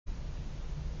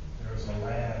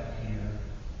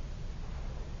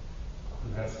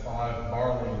has 5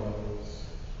 barley loaves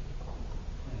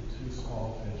and 2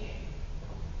 small fish.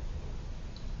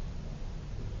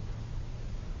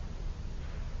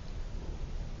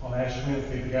 On Ash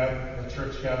Wednesday, the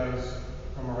church gathers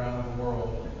from around the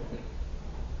world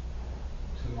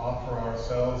to offer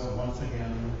ourselves once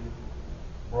again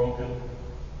broken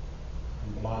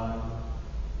and blind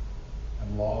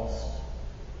and lost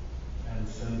and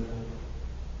sinful.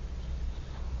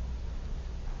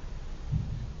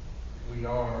 We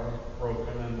are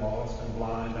broken and lost and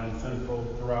blind and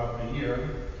sinful throughout the year.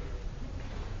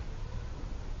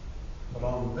 But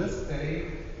on this day,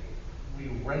 we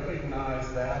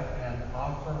recognize that and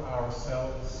offer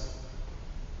ourselves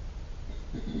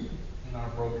in our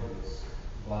brokenness,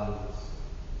 blindness,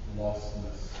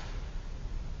 lostness,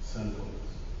 sinfulness.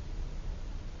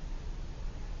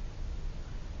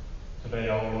 Today,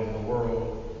 all over the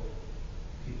world,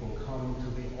 people come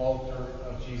to the altar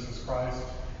of Jesus Christ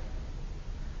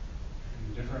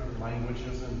in different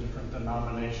languages and different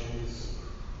denominations,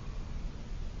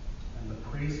 and the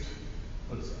priest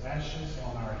puts ashes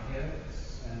on our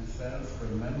heads and says,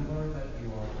 "Remember that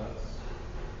you are dust,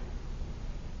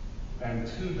 and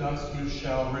to dust you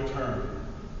shall return.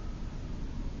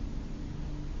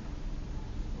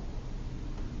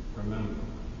 Remember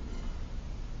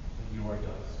that you are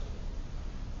dust."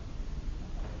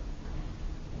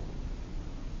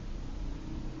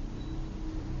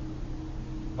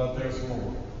 But there's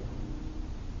more.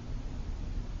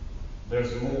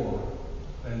 There's more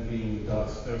than being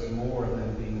dust. There's more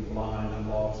than being blind and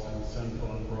lost and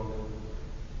sinful and broken.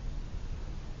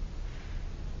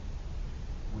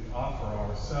 We offer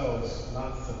ourselves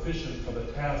not sufficient for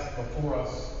the task before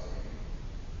us,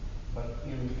 but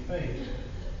in faith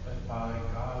that by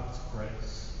God's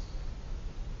grace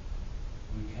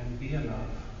we can be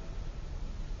enough,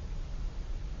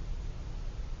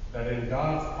 that in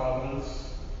God's providence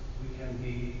we can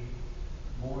be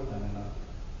more than enough,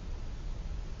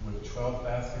 with 12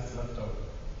 baskets left over.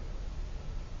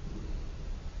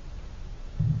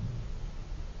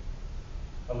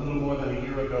 A little more than a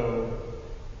year ago,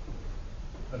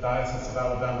 the Diocese of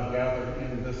Alabama gathered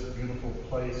in this beautiful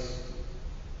place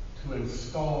to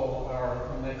install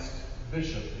our next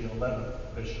bishop, the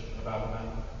 11th Bishop of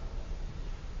Alabama.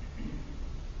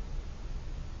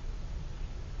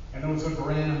 And it was a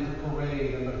grand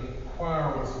parade, and the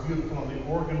choir was beautiful, and the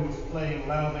organ was playing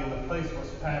loudly, and the place was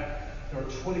packed. There were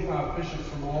 25 bishops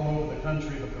from all over the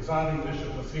country. The presiding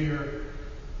bishop was here.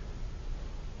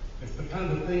 It's the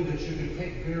kind of thing that you could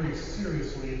take very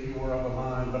seriously if you were of a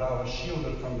mind, but I was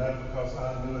shielded from that because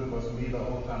I knew it was me the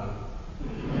whole time.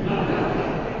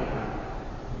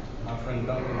 My friend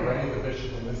Duncan Gray, the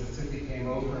Bishop of Mississippi, came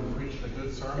over and preached a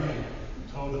good sermon and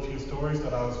told a few stories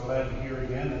that I was glad to hear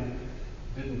again, and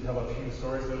didn't tell a few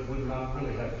stories that would not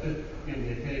really have fit in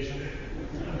the occasion.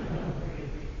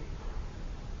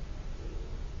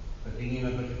 The dean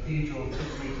of the cathedral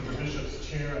took me to the bishop's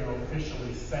chair and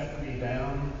officially sat me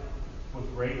down with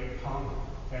great pomp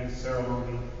and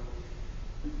ceremony.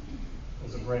 It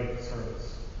was a great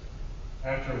service.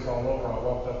 After it was all over, I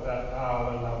walked up that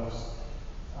aisle and I was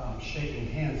shaking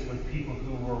hands with people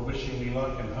who were wishing me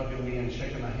luck and hugging me and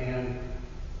shaking a hand.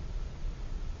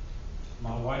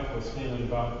 My wife was standing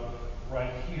about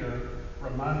right here,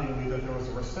 reminding me that there was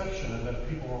a reception and that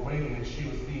people were waiting, and she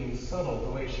was being subtle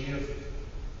the way she is.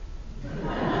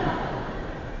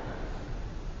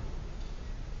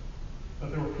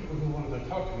 But there were people who wanted to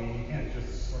talk to me, and you can't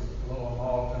just sort of blow them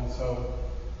off. And so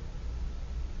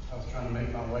I was trying to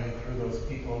make my way through those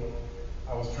people.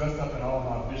 I was dressed up in all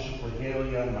my bishop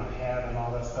regalia and my hat and all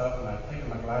that stuff, and I'd taken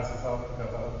my glasses off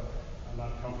because I'm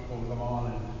not comfortable with them on.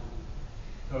 And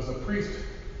there was a priest,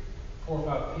 4 or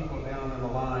 5 people down in the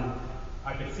line.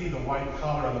 I could see the white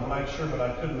collar and the black shirt, but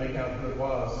I couldn't make out who it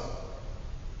was.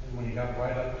 And when he got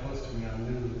right up close to me, I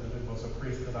knew that it was a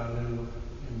priest that I knew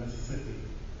in Mississippi,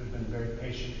 who had been very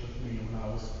patient with me when I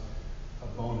was a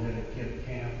boneheaded kid at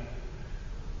camp.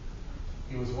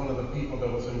 He was one of the people that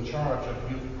was in charge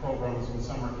of youth programs and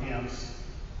summer camps.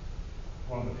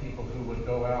 One of the people who would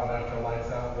go out after lights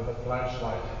out with a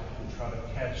flashlight and try to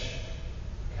catch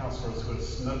counselors who had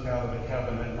snuck out of the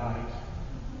cabin at night.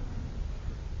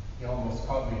 He almost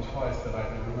caught me twice that I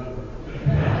can remember.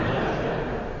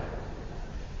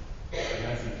 And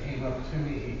as he came up to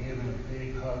me, he gave me a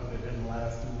big hug that didn't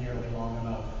last nearly long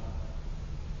enough.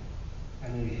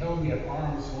 And he held me at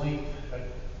arm's length at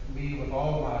me with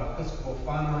all my Episcopal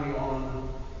finery on,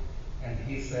 and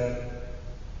he said,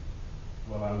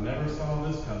 "Well, I never saw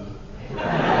this coming."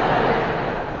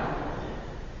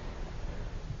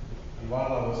 And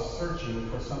while I was searching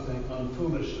for something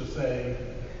unfoolish to say,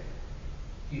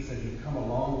 He said, "You've come a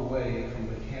long way from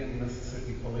the Canton,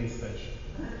 Mississippi police station."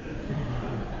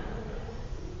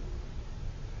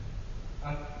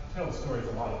 I tell stories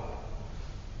a lot.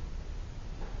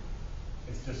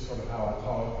 It's just sort of how I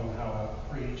talk and how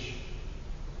I preach.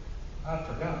 I've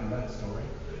forgotten that story.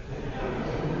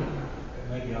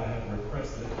 Maybe I have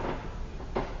repressed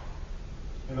it.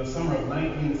 In the summer of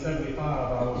 1975,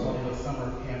 I was on the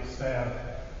summer camp staff.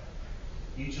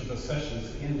 Each of the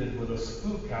sessions ended with a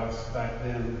spook house back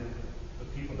then. The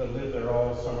people that lived there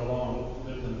all summer long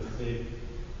lived in this big,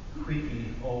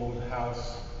 creaky old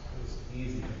house. It was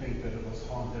easy to think that it was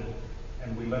haunted,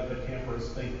 and we let the campers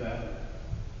think that.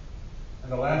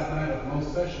 And the last night of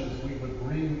most sessions, we would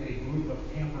bring a group of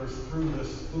campers through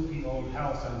this spooky old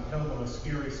house and tell them a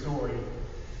scary story.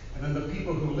 And then the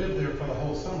people who lived there for the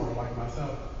whole summer, like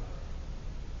myself,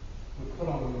 would put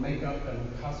on makeup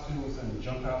and costumes and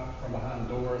jump out from behind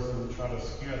doors and try to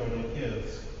scare the little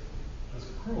kids. It was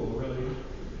cruel, really.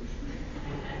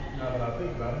 Now that I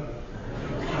think about it,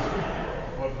 it was just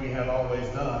what we had always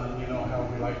done, and you know how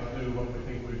we like to do what we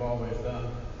think we've always done.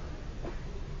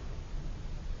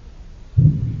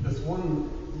 This one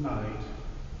night,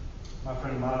 my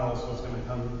friend Miles was going to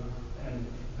come and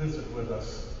visit with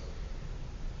us.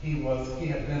 He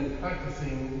had been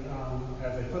practicing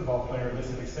as a football player at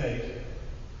Mississippi State,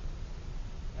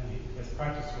 and his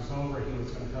practice was over. He was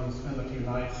going to come spend a few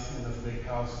nights in this big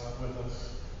house with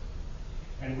us.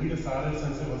 And we decided,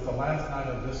 since it was the last night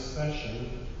of this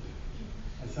session,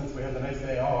 and since we had the next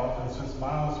day off, and since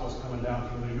Miles was coming down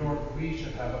from New York, we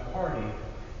should have a party.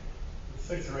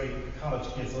 6 or 8 college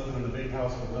kids living in the big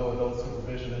house with no adult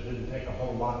supervision. It didn't take a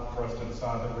whole lot for us to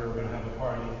decide that we were going to have a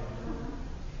party.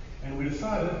 And we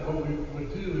decided what we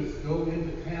would do is go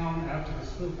into town after the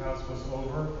spook house was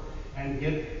over and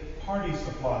get party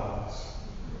supplies.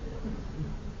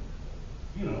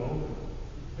 You know,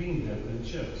 bean dip and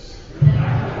chips.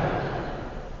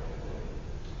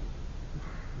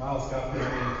 Miles got there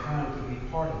in time to be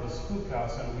part of the spook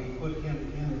house, and we put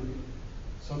him in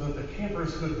so that the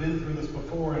campers who had been through this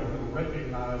before and who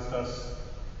recognized us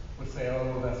would say,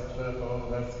 "Oh, that's Cliff, oh,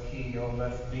 that's Key, oh,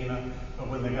 that's Dina." But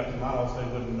when they got to Miles, they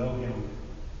wouldn't know him.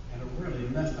 And it really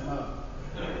messed him up.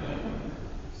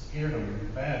 Scared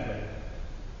him badly.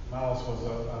 Miles was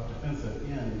a defensive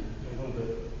end, a little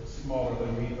bit smaller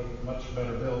than me, but much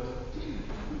better built.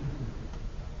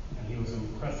 And he was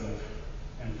impressive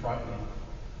and frightening.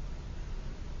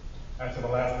 After the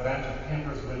last batch of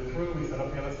campers went through, we said,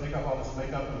 "Okay, let's take off all this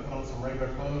makeup and put on some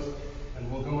regular clothes,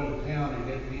 and we'll go into town and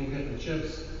get bean dip and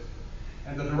chips."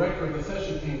 And the director of the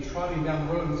session came trotting down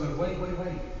the road and said, wait.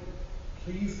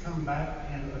 Please come back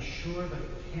and assure the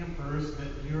campers that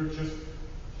you're just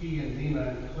Key and Dina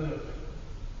and Cliff.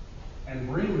 And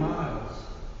bring Miles."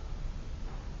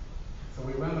 So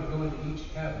we wound up going to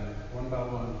each cabin, one by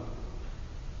one,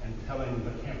 and telling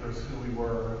the campers who we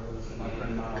were. This is my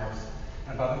friend Miles.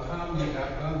 And by the time we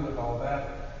got done with all that,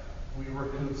 we were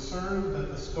concerned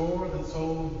that the store that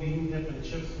sold bean dip and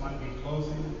chips might be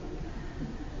closing.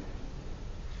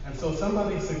 And so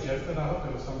somebody suggested, I hope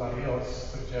it was somebody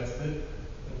else, suggested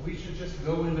that we should just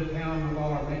go into town with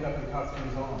all our makeup and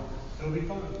costumes on. It'll be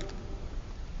fun.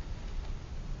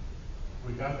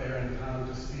 We got there in time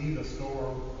to see the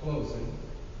store closing.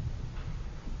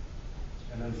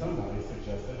 And then somebody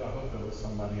suggested, I hope it was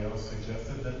somebody else,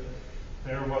 suggested that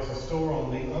there was a store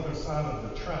on the other side of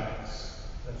the tracks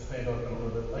that stayed open a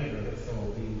little bit later that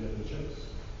sold bean dip and chips.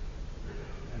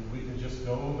 And we could just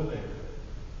go over there.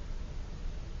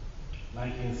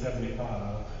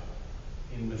 1975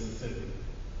 in Mississippi.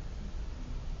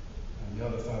 And the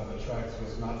other side of the tracks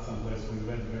was not someplace we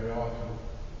went very often.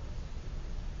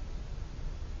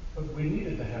 But we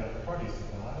needed to have party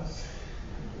supplies.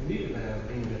 We needed to have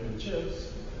bean dip and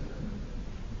chips.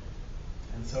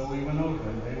 And so we went over,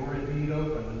 and they were indeed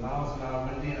open. And Miles and I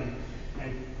went in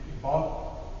and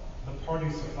bought the party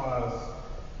supplies,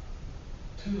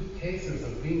 2 cases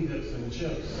of bean dips and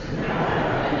chips.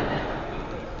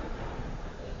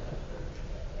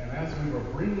 And as we were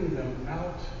bringing them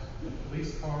out, the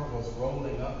police car was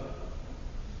rolling up.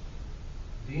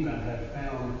 Dina had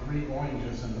found 3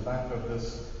 oranges in the back of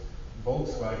this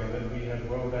Volkswagen that we had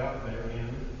rode out there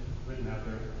ridden out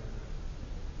there,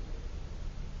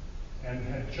 and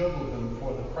had juggled them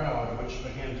for the crowd, which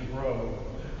began to grow.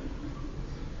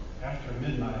 After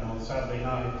midnight on Saturday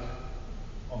night,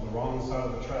 on the wrong side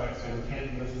of the tracks in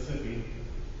Canton, Mississippi,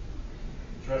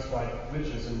 dressed like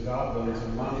witches and goblins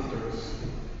and monsters,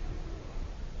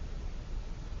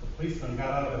 the policeman got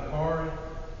out of the car.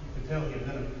 You could tell he had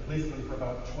been a policeman for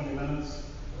about 20 minutes.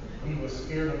 He was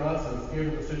scared of us and scared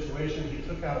of the situation. He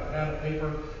took out a pad of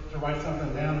paper to write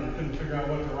something down and couldn't figure out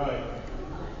what to write.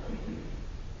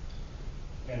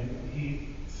 And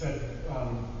he said,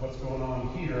 what's going on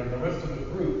here? And the rest of the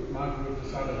group, my group,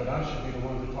 decided that I should be the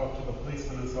one to talk to the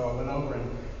policeman. And so I went over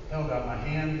and held out my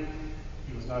hand.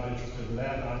 He was not interested in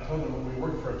that. And I told him we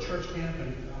worked for a church camp,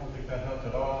 and I don't think that helped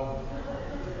at all.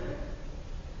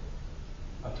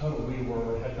 I told him we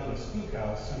had done a spook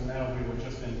house, and now we were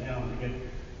just in town to get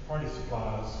party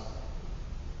supplies.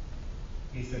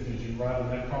 He said, did you ride in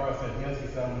that car? I said, yes. He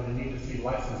said, I'm going to need to see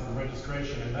license and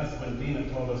registration. And that's when Dina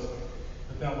told us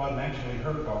that wasn't actually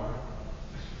her car,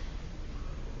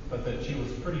 but that she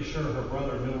was pretty sure her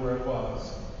brother knew where it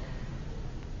was,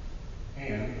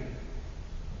 and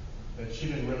that she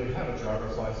didn't really have a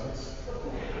driver's license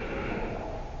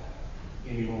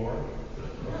anymore.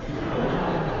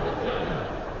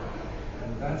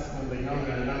 And that's when the young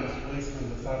and anonymous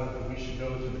policeman decided that we should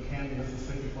go to the Canton,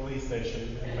 Mississippi police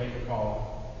station and make a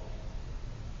call.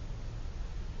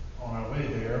 On our way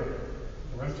there,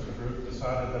 the rest of the group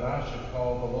decided that I should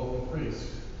call the local priest.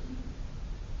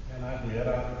 And I did.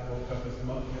 I woke up his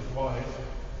wife.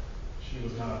 She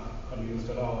was not amused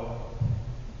at all.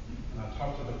 And I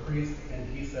talked to the priest,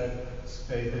 and he said,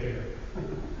 stay there.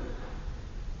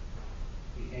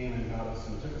 He came and got us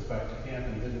and took us back to camp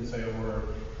and didn't say a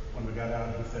word. When we got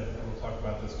out, he said, we'll talk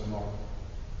about this tomorrow.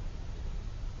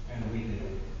 And we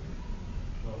did.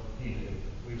 Well, he did.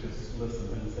 We just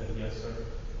listened and said, yes, sir.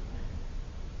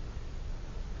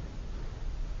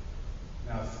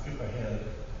 Now skip ahead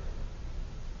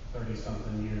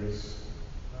 30-something years,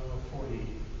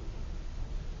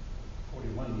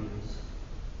 41 years.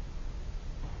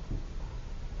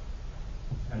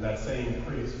 And that same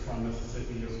priest from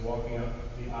Mississippi is walking up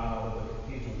the aisle of the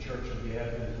Cathedral Church of the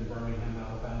Advent in Birmingham,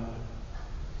 Alabama,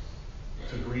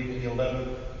 to greet the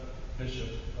 11th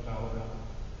Bishop of Alabama.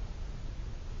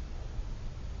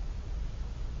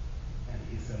 And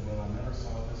he said, well, I never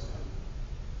saw this one.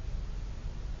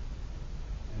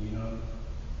 And you know,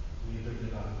 neither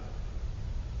did I.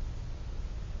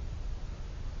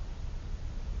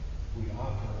 We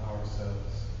offer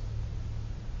ourselves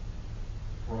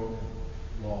broken,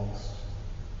 lost,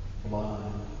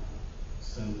 blind,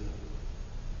 sinful.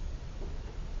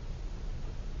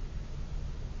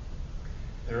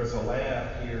 There is a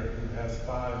lad here who has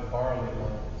 5 barley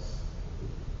loaves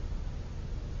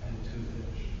and 2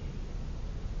 fish.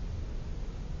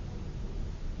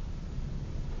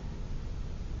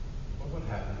 What would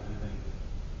happen, do you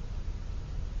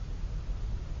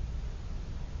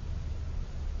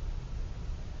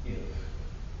think? If,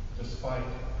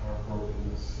 despite our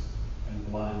brokenness and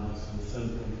blindness and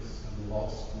sinfulness and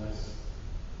lostness,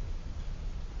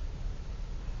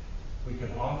 we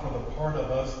could offer the part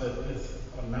of us that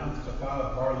amounts to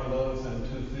 5 barley loaves and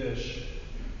 2 fish.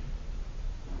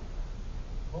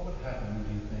 What would happen, do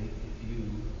you think, if you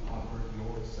offered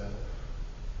yourself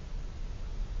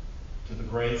to the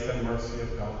grace and mercy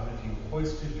of God? If you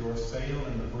hoisted your sail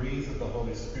in the breeze of the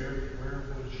Holy Spirit, where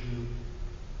would you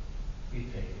be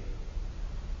taken?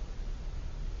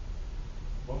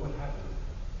 What would happen?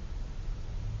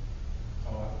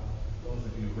 Oh, those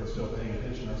of you who are still paying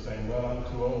attention are saying, well, I'm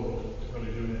too old to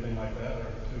really do anything like that, or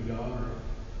too young, or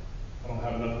I don't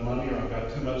have enough money, or I've got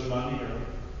too much money, or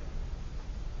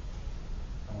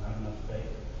I don't have enough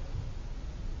faith.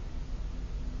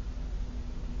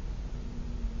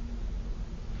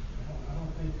 I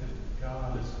don't think that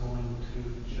God is going to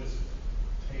just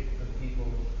take the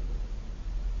people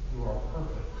who are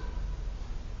perfect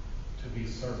to be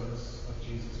servants of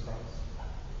Jesus Christ.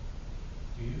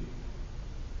 Do you?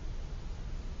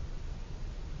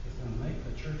 He's going to make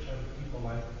the church out of people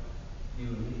like you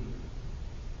and me.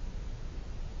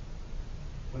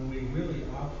 When we really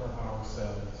offer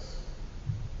ourselves,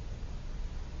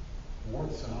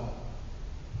 warts and all,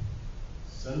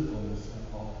 sinfulness and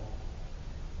all,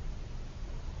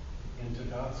 into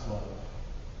God's love,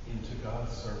 into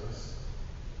God's service,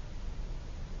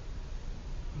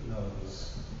 who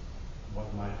knows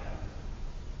what might happen?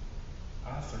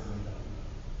 I certainly don't know.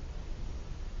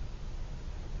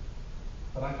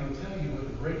 But I can tell you with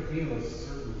a great deal of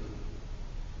certainty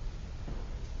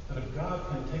that if God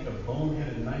can take a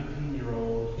boneheaded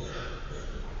 19-year-old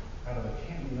out of the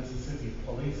Canton, Mississippi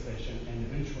police station and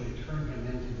eventually turn him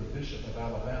into the Bishop of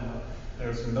Alabama,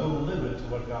 there's no limit to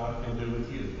what God can do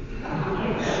with you.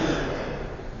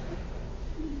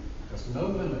 There's no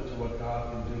limit to what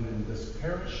God can do in this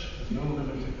parish. There's no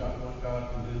limit to what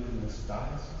God can do in this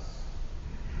diocese.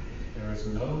 There is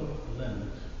no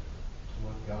limit to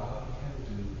what God can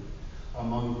do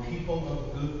among people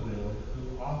of goodwill who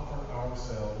offer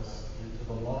ourselves into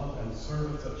the love and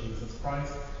service of Jesus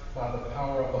Christ by the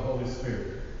power of the Holy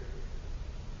Spirit.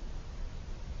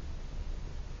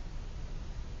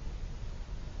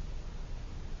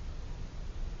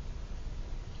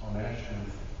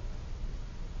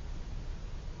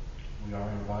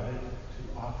 invited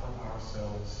to offer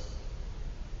ourselves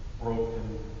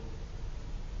broken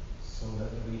so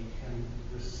that we can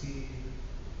receive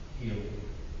healing,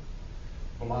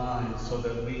 blind so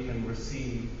that we can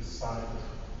receive sight,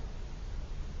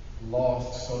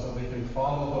 lost so that we can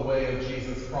follow the way of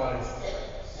Jesus Christ,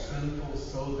 sinful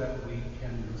so that we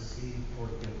can receive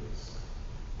forgiveness.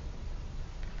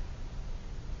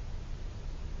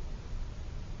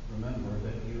 Remember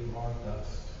that you are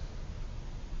dust,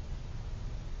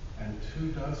 and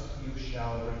to dust you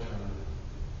shall return.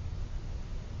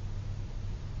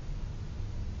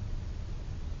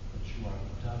 But you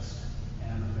are dust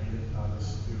animated by the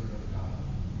Spirit of God.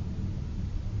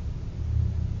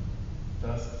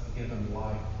 Dust given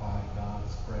life by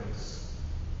God's grace.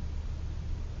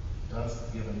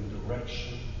 Dust given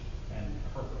direction and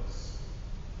purpose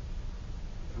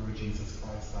through Jesus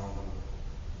Christ our Lord.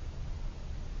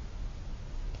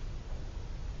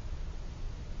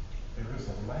 There is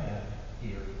a lad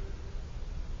here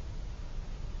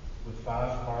with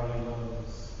 5 barley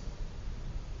loaves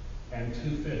and 2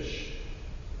 fish.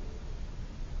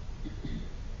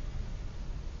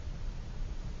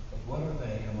 But what are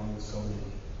they among so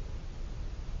many?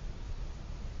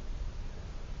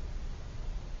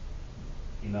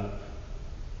 Enough.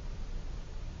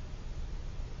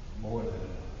 More than enough.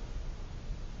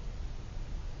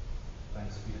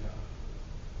 Thanks be to God.